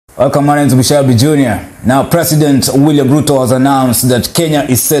Welcome, my name is Bishabi Jr. Now, President William Ruto has announced that Kenya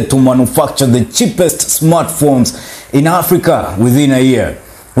is set to manufacture the cheapest smartphones in Africa within a year,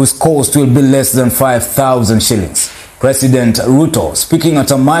 whose cost will be less than 5,000 shillings. President Ruto, speaking at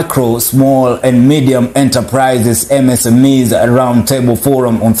a micro, small and medium enterprises MSMEs roundtable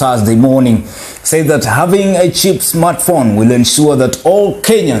forum on Thursday morning, said that having a cheap smartphone will ensure that all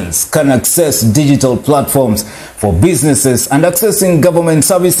Kenyans can access digital platforms for businesses and accessing government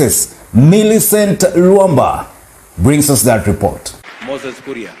services. Millicent Luamba brings us that report. Moses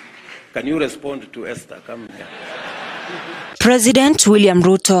Kuria, can you respond to Esther? Come here. President William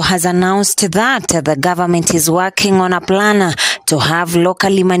Ruto has announced that the government is working on a plan to have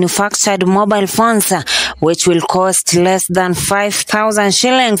locally manufactured mobile phones, which will cost less than 5,000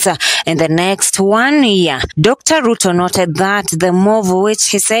 shillings in the next 1 year. Dr. Ruto noted that the move, which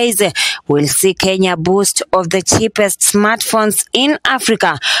he says will see Kenya boost of the cheapest smartphones in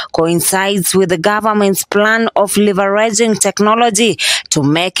Africa, coincides with the government's plan of leveraging technology to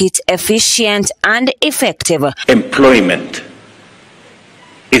make it efficient and effective. Employment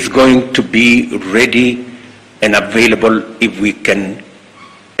is going to be ready and available if we can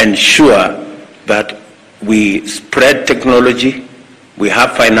ensure that we spread technology, we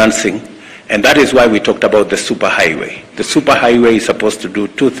have financing, and that is why we talked about the superhighway. The superhighway is supposed to do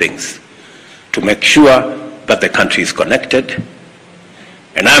two things: to make sure that the country is connected,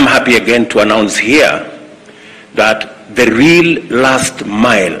 and I'm happy again to announce here that the real last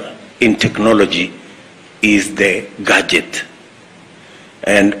mile in technology is the gadget.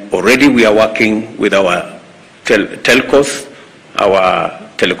 And already we are working with our telcos, our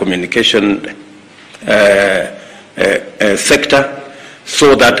telecommunication sector,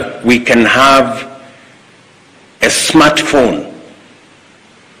 so that we can have a smartphone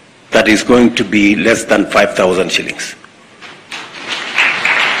that is going to be less than 5,000 shillings.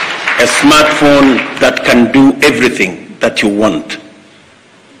 A smartphone that can do everything that you want.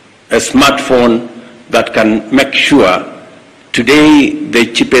 A smartphone that can make sure. Today, the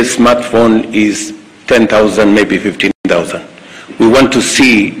cheapest smartphone is 10,000, maybe 15,000. We want to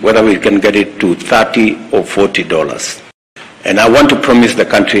see whether we can get it to $30 or $40. And I want to promise the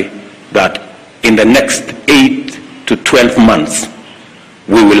country that in the next 8 to 12 months,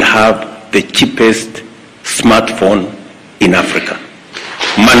 we will have the cheapest smartphone in Africa,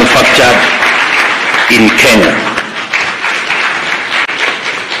 manufactured in Kenya.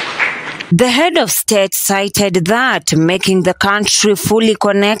 The head of state cited that making the country fully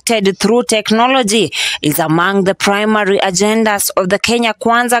connected through technology is among the primary agendas of the Kenya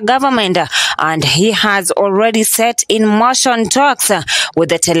Kwanza government, and he has already set in motion talks with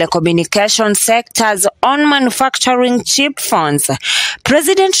the telecommunication sectors on manufacturing cheap phones.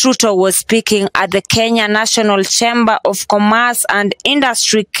 President Ruto was speaking at the Kenya National Chamber of Commerce and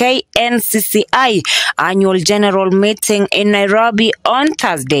Industry KNCCI annual general meeting in Nairobi on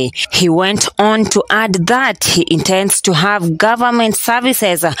Thursday. He went on to add that he intends to have government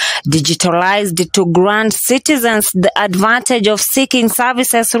services digitalized to grant citizens the advantage of seeking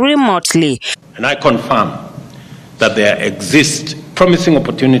services remotely. And I confirm that there exist promising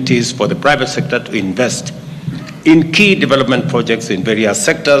opportunities for the private sector to invest in key development projects in various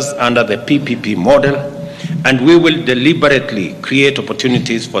sectors under the PPP model, and we will deliberately create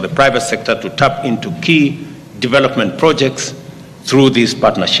opportunities for the private sector to tap into key development projects through this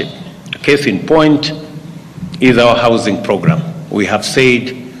partnership. Case in point is our housing program. We have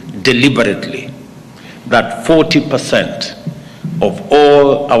said deliberately that 40% of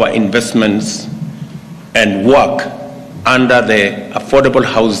all our investments and work under the affordable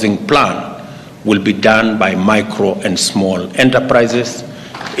housing plan will be done by micro and small enterprises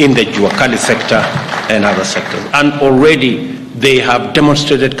in the Juakali sector and other sectors. And already they have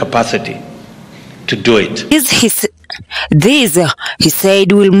demonstrated capacity to do it. This, he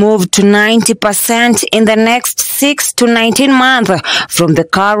said, will move to 90% in the next 6 to 19 months from the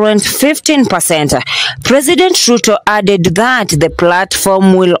current 15%. President Ruto added that the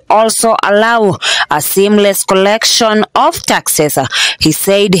platform will also allow a seamless collection of taxes. He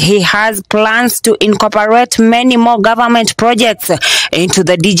said he has plans to incorporate many more government projects into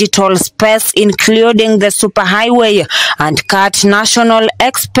the digital space, including the superhighway, and cut national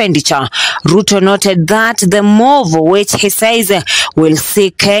expenditure. Ruto noted that the move, which he says will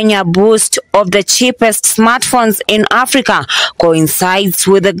see Kenya boost of the cheapest smartphones in Africa, coincides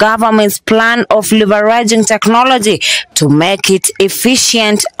with the government's plan of leveraging technology to make it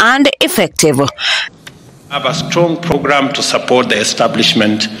efficient and effective. We have a strong program to support the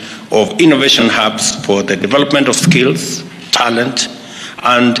establishment of innovation hubs for the development of skills, talent,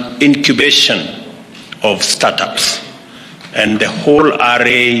 and incubation of startups. and the whole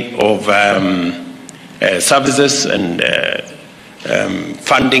array of services and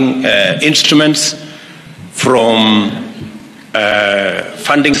funding instruments, from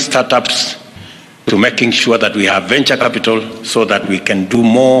funding startups to making sure that we have venture capital so that we can do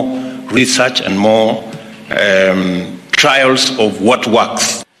more research and more trials of what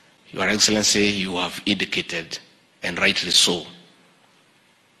works. Your Excellency, you have indicated, and rightly so,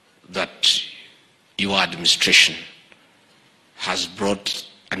 that your administration has brought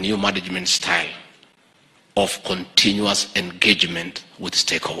a new management style of continuous engagement with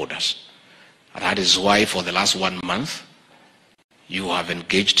stakeholders. And that is why for the last 1 month, you have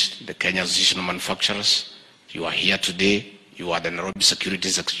engaged the Kenya Association of Manufacturers. You are here today. You are the Nairobi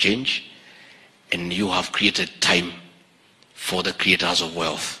Securities Exchange. And you have created time for the creators of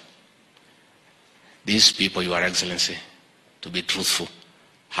wealth. These people, Your Excellency, to be truthful,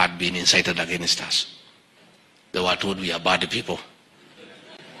 had been incited against us. They were told we are bad people,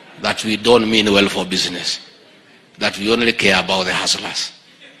 that we don't mean well for business, that we only care about the hustlers.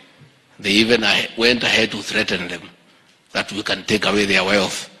 They even went ahead to threaten them that we can take away their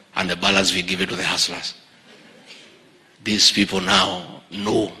wealth and the balance we give it to the hustlers. These people now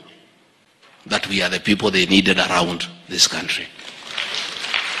know that we are the people they needed around this country.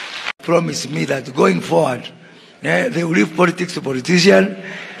 Promise me that going forward, they will leave politics to politicians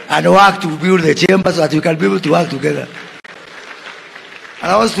and work to build the chamber so that we can be able to work together.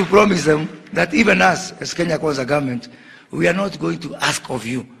 And I want to promise them that even us, as Kenya Kwanza government, we are not going to ask of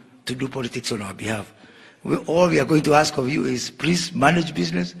you to do politics on our behalf. All we are going to ask of you is please manage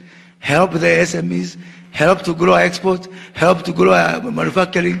business, help the SMEs, help to grow our export, help to grow our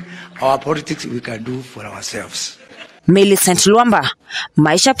manufacturing. Our politics we can do for ourselves. Millicent Luamba,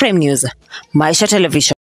 Maisha Prime News, Maisha Television.